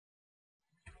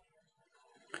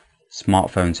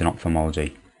Smartphones in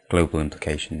ophthalmology, global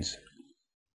implications.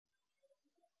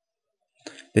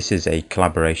 This is a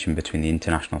collaboration between the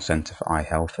International Centre for Eye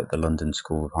Health at the London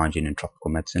School of Hygiene and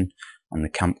Tropical Medicine and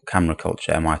the Camera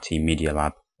Culture MIT Media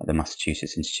Lab at the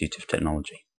Massachusetts Institute of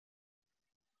Technology.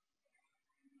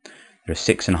 There are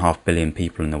 6.5 billion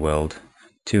people in the world,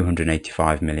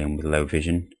 285 million with low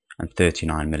vision and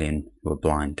 39 million who are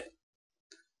blind.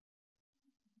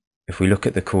 If we look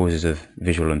at the causes of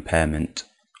visual impairment,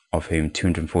 of whom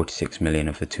 246 million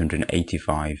of the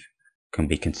 285 can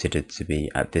be considered to be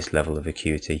at this level of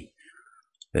acuity,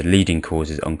 the leading cause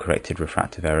is uncorrected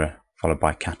refractive error, followed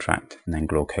by cataract and then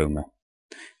glaucoma.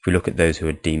 If we look at those who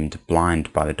are deemed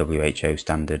blind by the WHO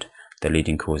standard, the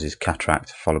leading cause is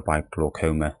cataract, followed by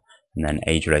glaucoma, and then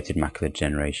age-related macular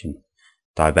degeneration.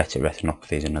 Diabetic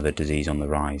retinopathy is another disease on the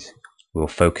rise. We will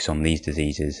focus on these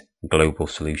diseases and global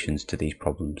solutions to these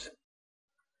problems.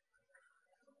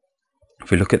 If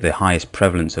we look at the highest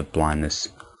prevalence of blindness,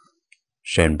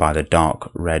 shown by the dark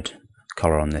red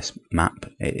colour on this map,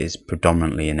 it is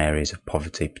predominantly in areas of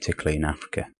poverty, particularly in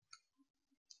Africa.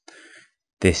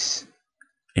 This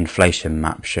inflation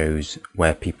map shows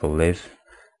where people live.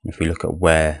 If we look at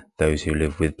where those who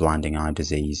live with blinding eye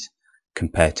disease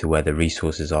compared to where the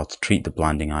resources are to treat the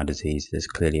blinding eye disease, there's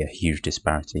clearly a huge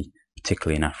disparity,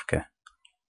 particularly in Africa.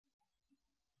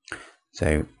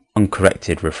 So,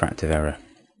 uncorrected refractive error.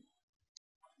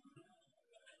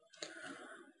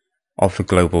 Of the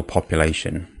global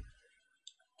population,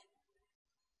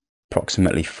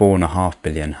 approximately 4.5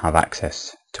 billion have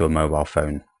access to a mobile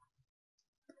phone.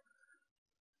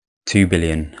 2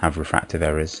 billion have refractive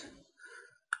errors,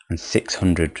 and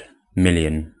 600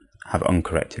 million have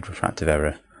uncorrected refractive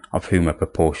error, of whom a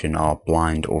proportion are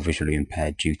blind or visually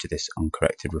impaired due to this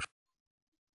uncorrected refractive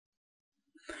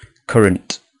error.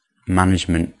 Current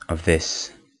management of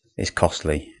this is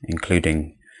costly,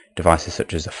 including devices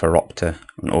such as a phoropter,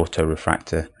 an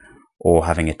autorefractor, or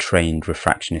having a trained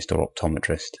refractionist or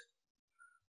optometrist.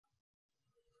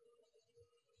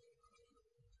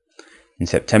 In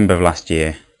September of last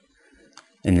year,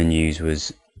 in the news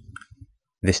was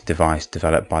this device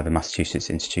developed by the Massachusetts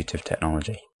Institute of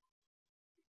Technology.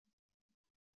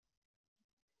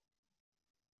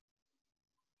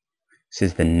 This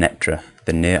is the NETRA,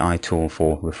 the Near Eye Tool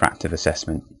for Refractive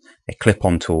Assessment, a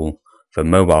clip-on tool for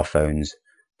mobile phones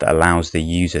that allows the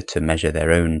user to measure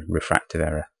their own refractive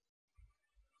error.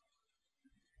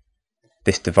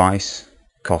 This device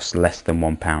costs less than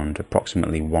 £1,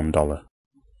 approximately $1.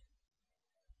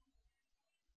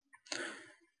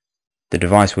 The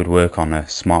device would work on a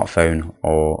smartphone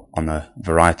or on a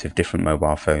variety of different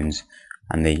mobile phones,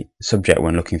 and the subject,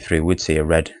 when looking through, would see a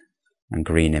red and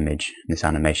green image. This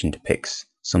animation depicts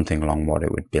something along what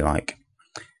it would be like.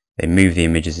 They move the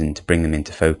images in to bring them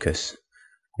into focus,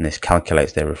 and this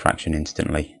calculates their refraction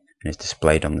instantly and is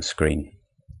displayed on the screen.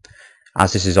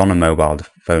 As this is on a mobile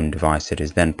phone device, it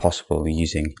is then possible,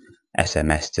 using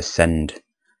SMS, to send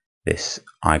this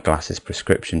eyeglasses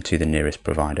prescription to the nearest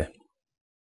provider.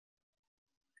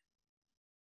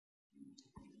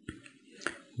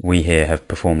 We here have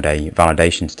performed a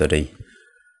validation study,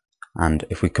 and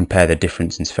if we compare the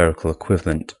difference in spherical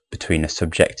equivalent between a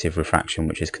subjective refraction,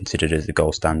 which is considered as the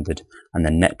gold standard, and the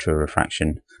NETRA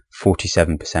refraction,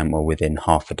 47% were within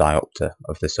half a diopter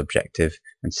of the subjective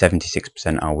and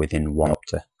 76% are within 1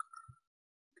 diopter.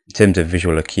 In terms of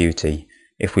visual acuity,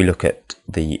 if we look at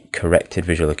the corrected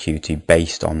visual acuity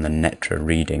based on the NETRA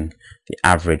reading, the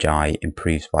average eye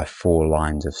improves by 4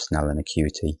 lines of Snellen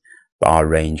acuity, but our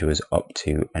range was up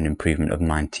to an improvement of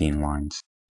 19 lines.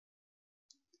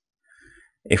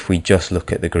 If we just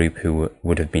look at the group who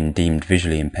would have been deemed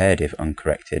visually impaired if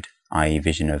uncorrected, i.e.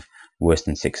 vision of worse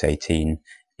than 618,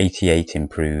 88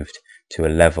 improved to a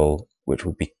level which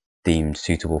would be deemed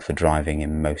suitable for driving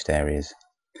in most areas.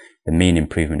 The mean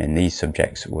improvement in these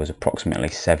subjects was approximately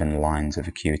 7 lines of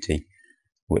acuity,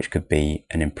 which could be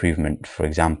an improvement, for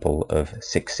example, of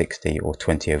 660 or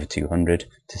 20/200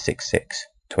 to 66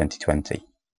 20/20.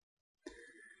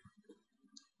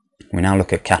 We now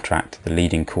look at cataract, the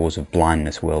leading cause of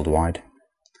blindness worldwide,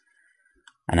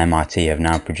 and MIT have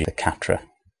now produced the CATRA,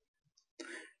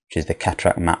 which is the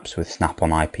cataract maps with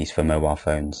snap-on eyepiece for mobile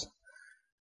phones.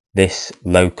 This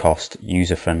low-cost,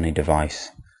 user-friendly device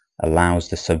allows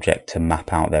the subject to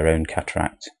map out their own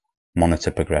cataract,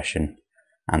 monitor progression,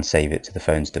 and save it to the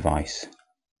phone's device.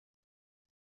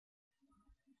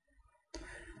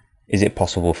 Is it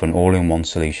possible for an all-in-one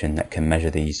solution that can measure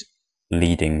these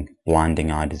leading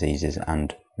blinding eye diseases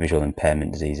and visual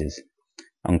impairment diseases: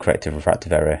 uncorrected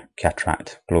refractive error,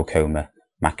 cataract, glaucoma,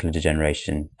 macular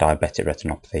degeneration, diabetic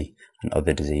retinopathy, and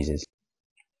other diseases?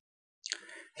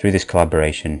 Through this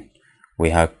collaboration, we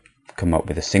have come up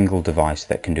with a single device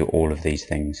that can do all of these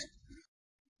things.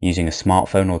 Using a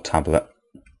smartphone or tablet,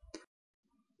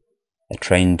 a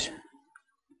trained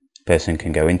person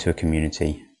can go into a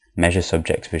community, measure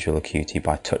subject's visual acuity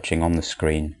by touching on the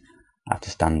screen at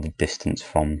a standard distance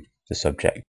from the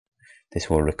subject. This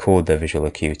will record their visual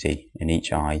acuity in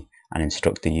each eye and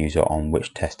instruct the user on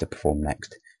which test to perform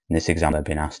next. In this example, they've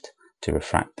been asked to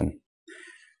refract them.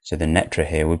 So the NETRA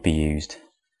here would be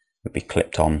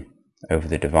clipped on over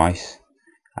the device,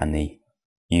 and the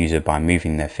user, by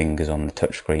moving their fingers on the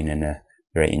touchscreen in a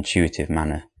very intuitive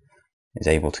manner, is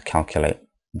able to calculate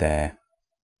their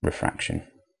refraction.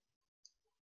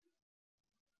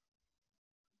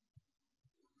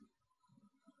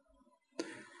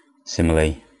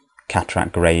 Similarly,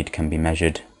 cataract grade can be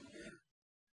measured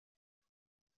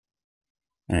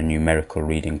and a numerical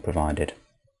reading provided.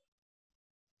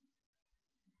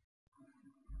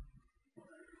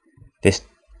 This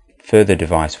further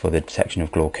device for the detection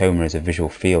of glaucoma is a visual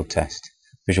field test.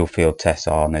 Visual field tests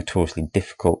are notoriously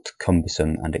difficult,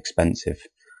 cumbersome and expensive.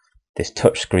 This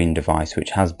touchscreen device,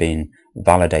 which has been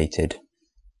validated,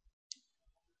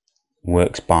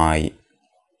 works by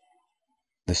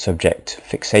the subject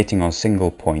fixating on a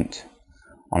single point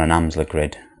on an Amsler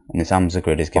grid, and this Amsler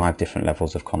grid is 5 different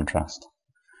levels of contrast.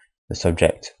 The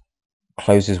subject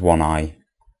closes one eye,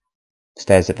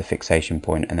 stares at the fixation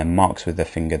point, and then marks with their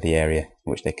finger the area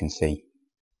which they can see.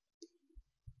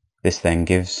 This then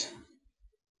gives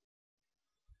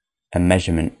a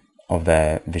measurement of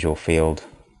their visual field,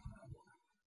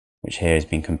 which here has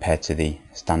been compared to the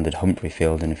standard Humphrey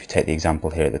field. And if you take the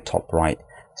example here at the top right,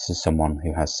 this is someone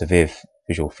who has severe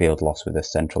visual field loss with a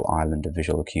central island of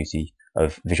visual acuity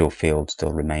of visual field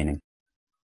still remaining.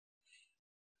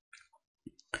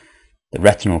 The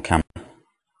retinal camera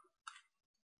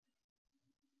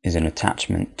is an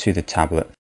attachment to the tablet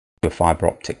to a fibre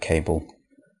optic cable.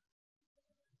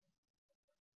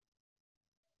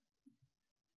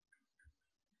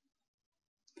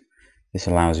 This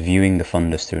allows viewing the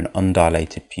fundus through an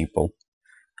undilated pupil,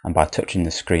 and by touching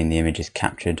the screen the image is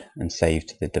captured and saved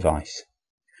to the device.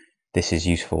 This is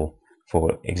useful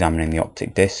for examining the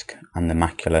optic disc and the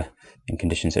macula in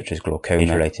conditions such as glaucoma,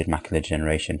 age-related macular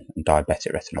degeneration and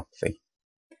diabetic retinopathy.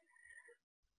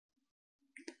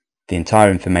 The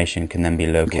entire information can then be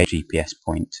located at a GPS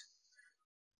point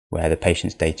where the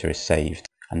patient's data is saved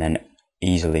and then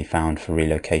easily found for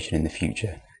relocation in the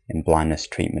future in blindness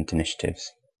treatment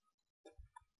initiatives.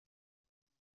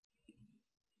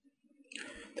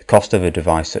 The cost of a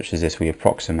device such as this we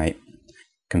approximate,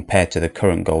 compared to the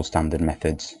current gold standard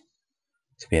methods,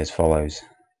 to be as follows.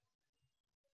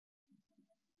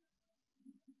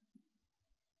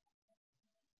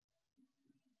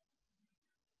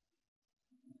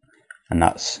 And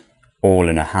that's all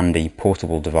in a handy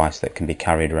portable device that can be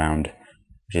carried around,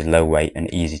 which is low weight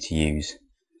and easy to use,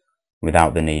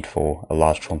 without the need for a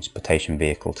large transportation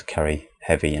vehicle to carry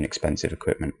heavy and expensive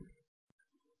equipment.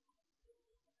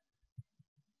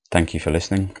 Thank you for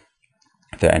listening.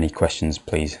 If there are any questions,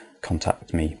 please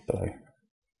contact me below.